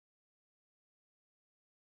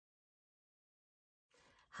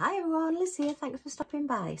Hi everyone, Liz here, thanks for stopping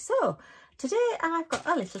by. So, today I've got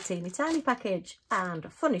a little teeny tiny package, and a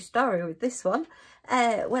funny story with this one.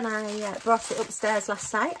 When I brought it upstairs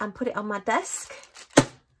last night and put it on my desk,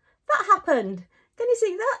 that happened. Can you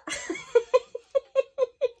see that?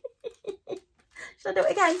 Should I do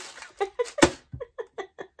it again?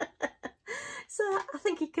 So I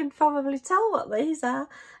think you can probably tell what these are.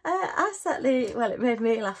 I certainly, well, it made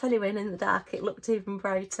me laugh anyway, and in the dark it looked even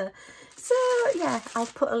brighter. So yeah, I'll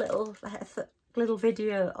put a little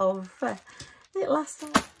video of it last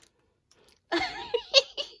night.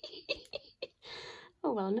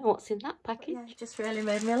 Oh well, I know what's in that package. Yeah, it just really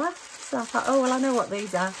made me laugh. So I thought, oh well, I know what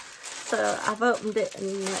these are. So I've opened it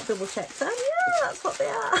and double checked, and yeah, that's what they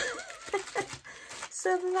are.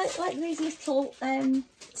 So they're like these little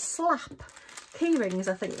slap key rings,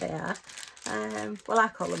 I think they are. Well, I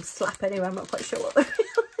call them slap anyway, I'm not quite sure what the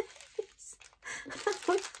real is.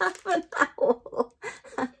 We have an owl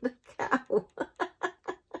and a cow.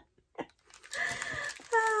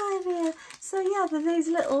 Oh dear. So yeah, they're these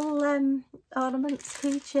little ornaments,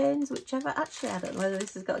 keychains, whichever. Actually, I don't know whether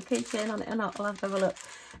this has got a keychain on it or not. I'll have to have a look.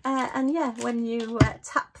 And yeah, when you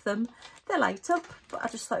tap them, they light up. But I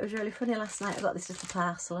just thought it was really funny last night. I got this little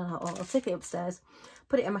parcel and I thought, well, I'll take it upstairs,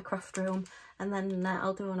 put it in my craft room, and then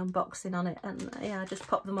I'll do an unboxing on it. And yeah, I just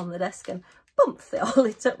popped them on the desk and bump, they all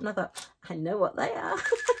lit up, and I thought, I know what they are.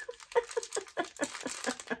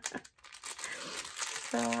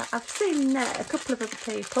 So I've seen a couple of other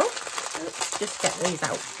people. Let's just get these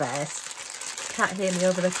out first. Can't hear me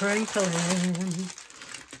over the crinkling.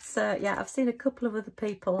 So yeah, I've seen a couple of other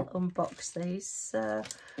people unbox these. Oh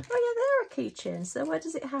yeah, they're a keychain. So where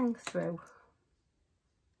does it hang through?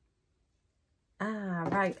 Ah,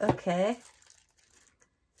 right, okay.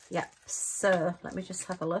 Yep, so let me just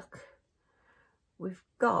have a look. We've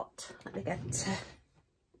got, let me get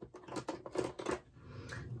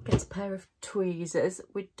a pair of tweezers.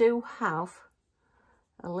 We do have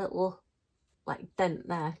a little like dent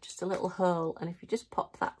there, just a little hole, and if you just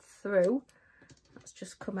pop that through, that's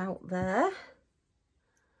just come out there,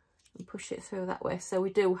 and push it through that way. So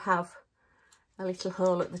we do have a little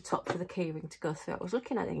hole at the top for the keyring to go through. I was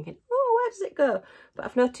looking at it thinking, oh, where does it go? But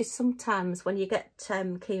I've noticed sometimes when you get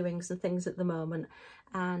keyrings and things at the moment,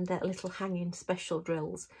 and little hanging special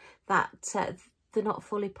drills, that they're not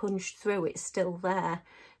fully punched through, it's still there.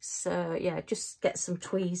 So yeah, just get some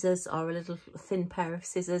tweezers or a little thin pair of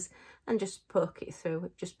scissors and just poke it through.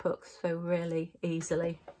 It just pokes through really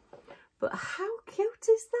easily. But how cute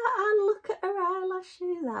is that? And look at her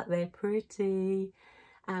eyelashes, aren't they pretty?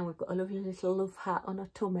 And we've got a lovely little love heart on her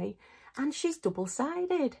tummy, and she's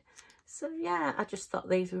double-sided. So yeah, I just thought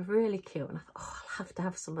these were really cute, and I thought, oh, I'll have to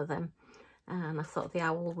have some of them. And I thought the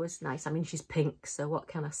owl was nice. I mean, she's pink, so what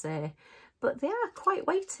can I say? But they are quite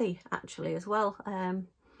weighty, actually, as well.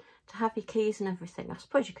 To have your keys and everything. I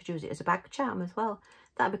suppose you could use it as a bag charm as well.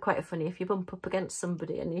 That'd be quite funny if you bump up against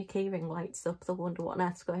somebody and your keyring lights up. They'll wonder what on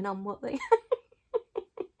earth's going on, won't they?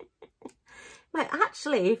 Might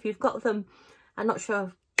actually, if you've got them, I'm not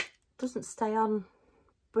sure, it doesn't stay on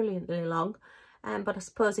brilliantly long. But I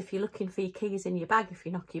suppose if you're looking for your keys in your bag, if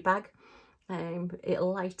you knock your bag,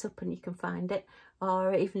 it'll light up and you can find it.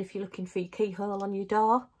 Or even if you're looking for your keyhole on your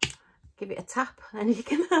door, give it a tap and you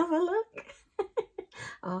can have a look.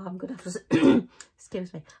 Oh, I'm gonna have to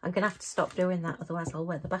excuse me, I'm gonna have to stop doing that, otherwise I'll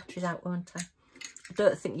wear the batteries out, won't I? I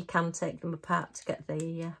don't think you can take them apart to get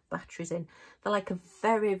the batteries in. They're like a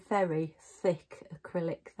very, very thick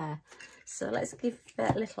acrylic there. So let's give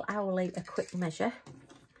little Owlie a quick measure.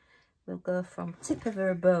 We'll go from tip of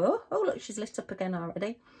her bow. Oh look, she's lit up again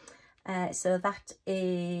already. So that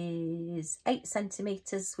is 8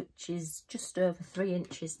 centimetres, which is just over 3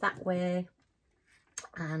 inches that way.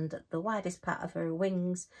 And the widest part of her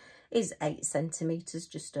wings is 8 centimetres,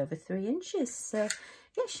 just over 3 inches. So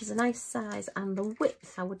yeah, she's a nice size, and the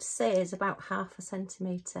width I would say is about 1/2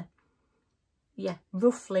 centimetre. Yeah,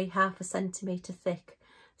 roughly 1/2 centimetre thick.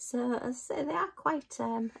 So as I say, they are quite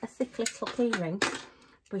a thick little keyring.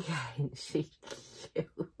 But yeah, isn't she cute?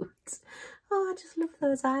 Oh, I just love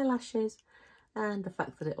those eyelashes. And the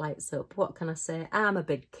fact that it lights up. What can I say? I'm a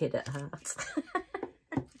big kid at heart.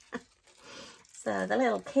 So the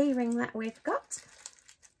little keyring that we've got.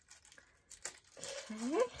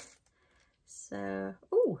 Okay. So,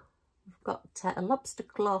 oh, we've got a lobster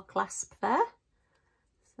claw clasp there.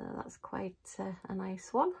 So that's quite a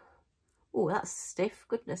nice one. Oh, that's stiff.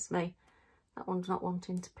 Goodness me. That one's not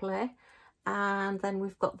wanting to play. And then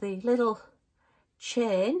we've got the little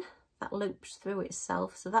chain that loops through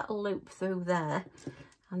itself. So that'll loop through there.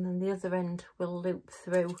 And then the other end will loop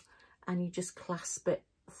through, and you just clasp it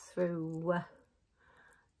through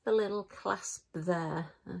the a little clasp there.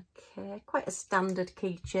 Okay, quite a standard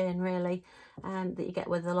keychain really, that you get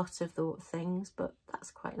with a lot of the things, but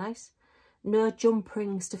that's quite nice. No jump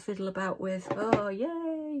rings to fiddle about with. Oh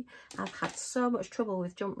yay! I've had so much trouble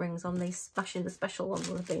with jump rings on these Smashing the Special ones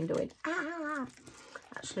I've been doing. Ah!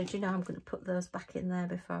 Actually, do you know, I'm going to put those back in there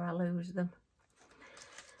before I lose them.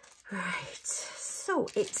 Right, so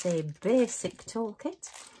it's a basic toolkit,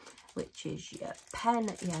 which is your pen,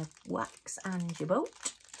 your wax and your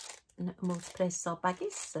boat. And most places are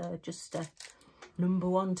baggies, so just a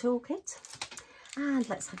 #1 toolkit. And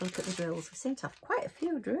let's have a look at the drills. We seem to have quite a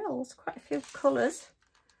few drills, quite a few colours.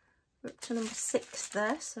 We're up to number 6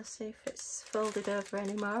 there, so see if it's folded over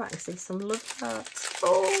anymore. I can see some love hearts.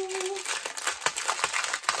 Oh!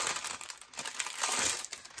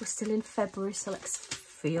 We're still in February, so let's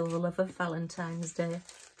feel the love of Valentine's Day.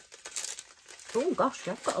 Oh gosh,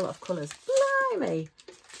 I've got a lot of colours. Blimey!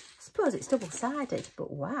 I suppose it's double-sided,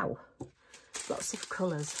 but wow. Lots of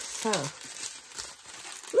colours. So,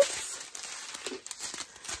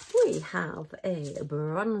 we have a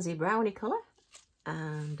bronzy brownie colour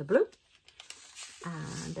and a blue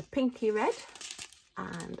and a pinky red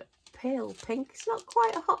and pale pink. It's not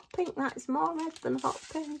quite a hot pink, that is more red than hot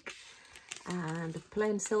pink, and a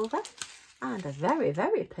plain silver and a very,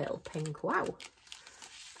 very pale pink. Wow.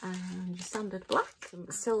 And your standard black, some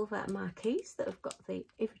silver marquees that have got the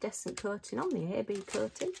iridescent coating on, the AB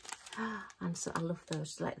coating. And so I love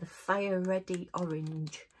those, like the fire ready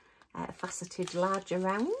orange faceted larger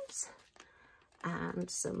rounds, and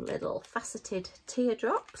some little faceted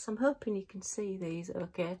teardrops. I'm hoping you can see these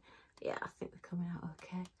okay. Yeah, I think they're coming out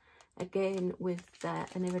okay. Again with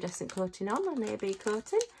an iridescent coating on, an AB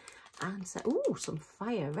coating, and so ooh, some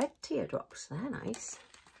fire red teardrops. They're nice.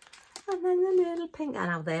 And then the little pink, and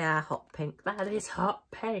now they are hot pink. That is hot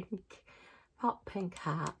pink. Hot pink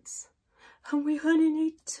hearts. And we only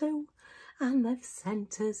need 2, and they've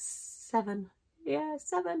sent us 7. Yeah,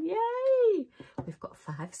 7, yay! We've got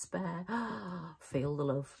 5 spare. Oh, feel the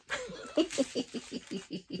love.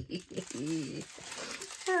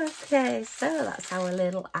 Okay, so that's our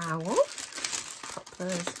little owl. Pop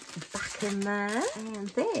those back in there. And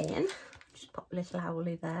then, just pop little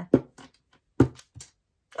owlie there.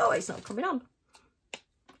 Oh, it's not coming on.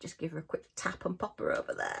 Just give her a quick tap and pop her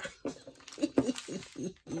over there.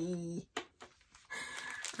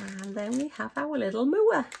 And then we have our little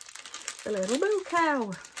mooer. The little moo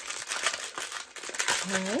cow.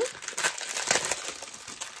 Okay.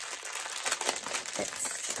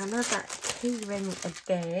 It's another key ring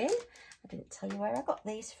again. I didn't tell you where I got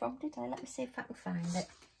these from, did I? Let me see if I can find it.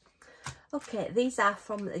 Okay, these are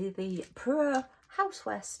from the Pro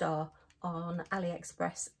Houseware Store on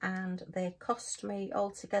AliExpress, and they cost me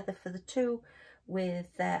altogether for the 2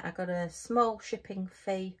 with I got a small shipping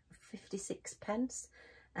fee of 56p,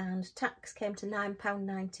 and tax came to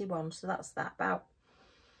 £9.91, so that's that about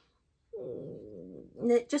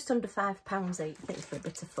just under £5 each. I think for a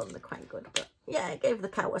bit of fun they're quite good, but yeah, I gave the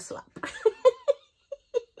cow a slap.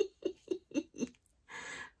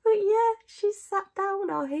 But yeah, she sat down,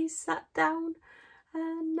 or he sat down,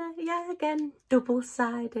 and yeah, again,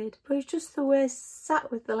 double-sided, but it's just the way sat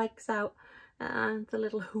with the legs out and the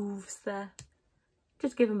little hooves there.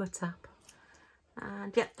 Just give him a tap.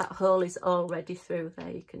 And yeah, that hole is already through there,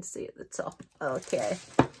 you can see at the top. Okay,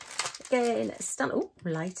 again, oh,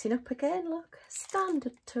 lighting up again, look,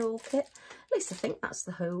 standard toolkit. At least I think that's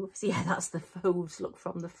the hooves. Yeah, that's the hooves, look,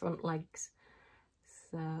 from the front legs.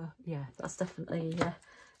 So yeah, that's definitely,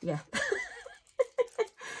 yeah.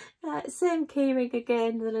 Same keyring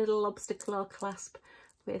again, the little lobster claw clasp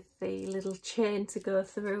with the little chain to go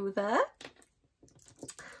through there.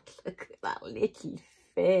 Look at that little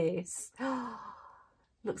face.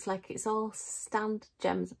 Looks like it's all standard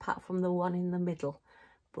gems apart from the one in the middle,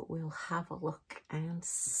 but we'll have a look and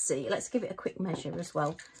see. Let's give it a quick measure as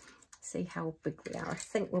well, see how big they are. I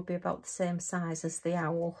think we'll be about the same size as the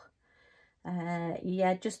owl.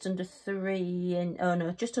 Yeah, just under 3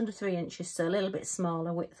 just under 3 inches, so a little bit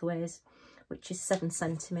smaller widthways, which is 7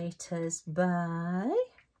 centimetres by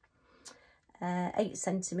 8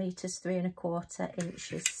 centimetres, 3 1/4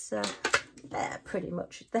 inches. So pretty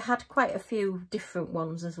much. They had quite a few different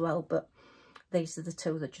ones as well, but these are the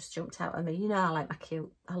 2 that just jumped out at me. You know, I like my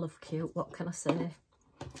cute. I love cute. What can I say?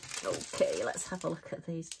 Okay, let's have a look at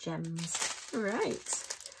these gems. Right.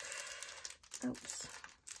 Oops.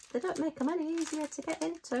 They don't make them any easier to get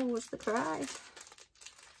into, was the cry.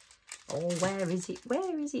 Oh, where is it?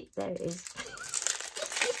 Where is it? There it is.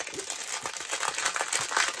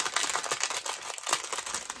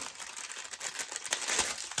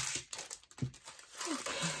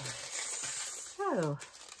 Okay, so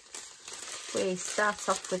We start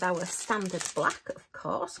off with our standard black, of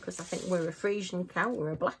course, because I think we're a Frisian cow,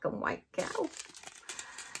 we're a black and white cow.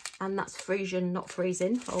 And that's Frisian, not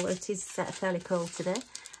freezing, although it is fairly cold today.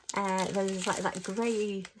 There's like that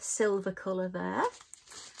grey silver colour there.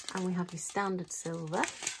 And we have your standard silver,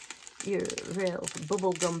 your real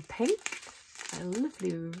bubblegum pink, a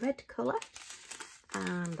lovely red colour,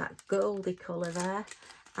 and that goldy colour there.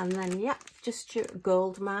 And then, yeah, just your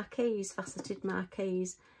gold marquees, faceted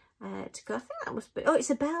marquees to go. I think that must be, oh,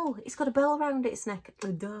 it's a bell. It's got a bell around its neck.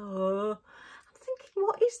 Duh.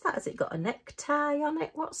 What is that? Has it got a necktie on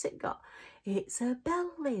it? What's it got? It's a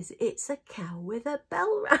bell, Liz. It's a cow with a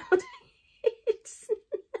bell round its neck.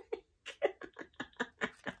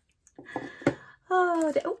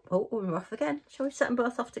 Oh, we're off again. Shall we set them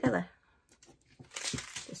both off together?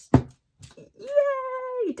 Just,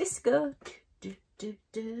 yay! Disco. Do, do,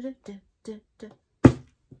 do, do, do, do, do.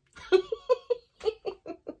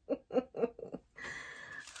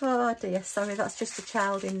 Oh dear, sorry, that's just a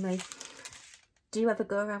child in me. Do you ever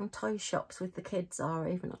go around toy shops with the kids or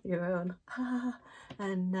even on your own?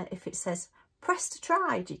 And if it says, press to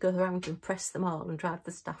try, do you go around and press them all and drive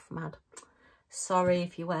the staff mad? Sorry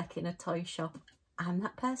if you work in a toy shop. I'm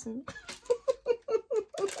that person.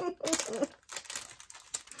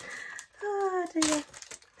 Oh dear.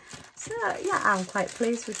 So yeah, I'm quite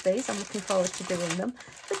pleased with these. I'm looking forward to doing them.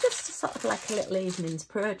 They're just sort of like a little evening's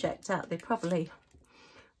project, aren't they? Probably,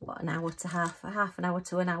 what, an hour to half an hour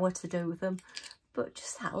to an hour to do them. But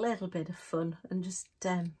just that little bit of fun and just,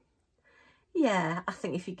 yeah, I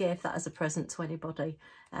think if you gave that as a present to anybody,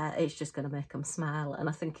 it's just going to make them smile. And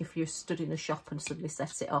I think if you're stood in a shop and suddenly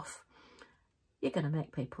set it off, you're going to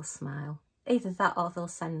make people smile. Either that or they'll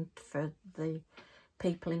send for the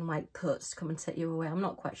people in white coats to come and take you away. I'm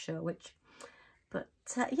not quite sure which. But,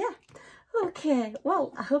 yeah. Okay,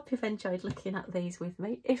 well, I hope you've enjoyed looking at these with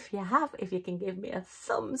me. If you have, if you can give me a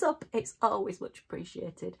thumbs up, it's always much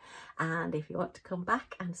appreciated. And if you want to come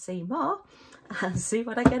back and see more and see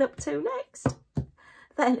what I get up to next,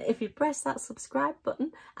 then if you press that subscribe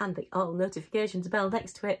button and the all notifications bell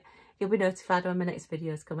next to it, you'll be notified when my next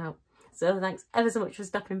videos come out. So thanks ever so much for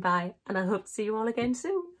stopping by, and I hope to see you all again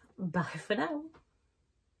soon. Bye for now.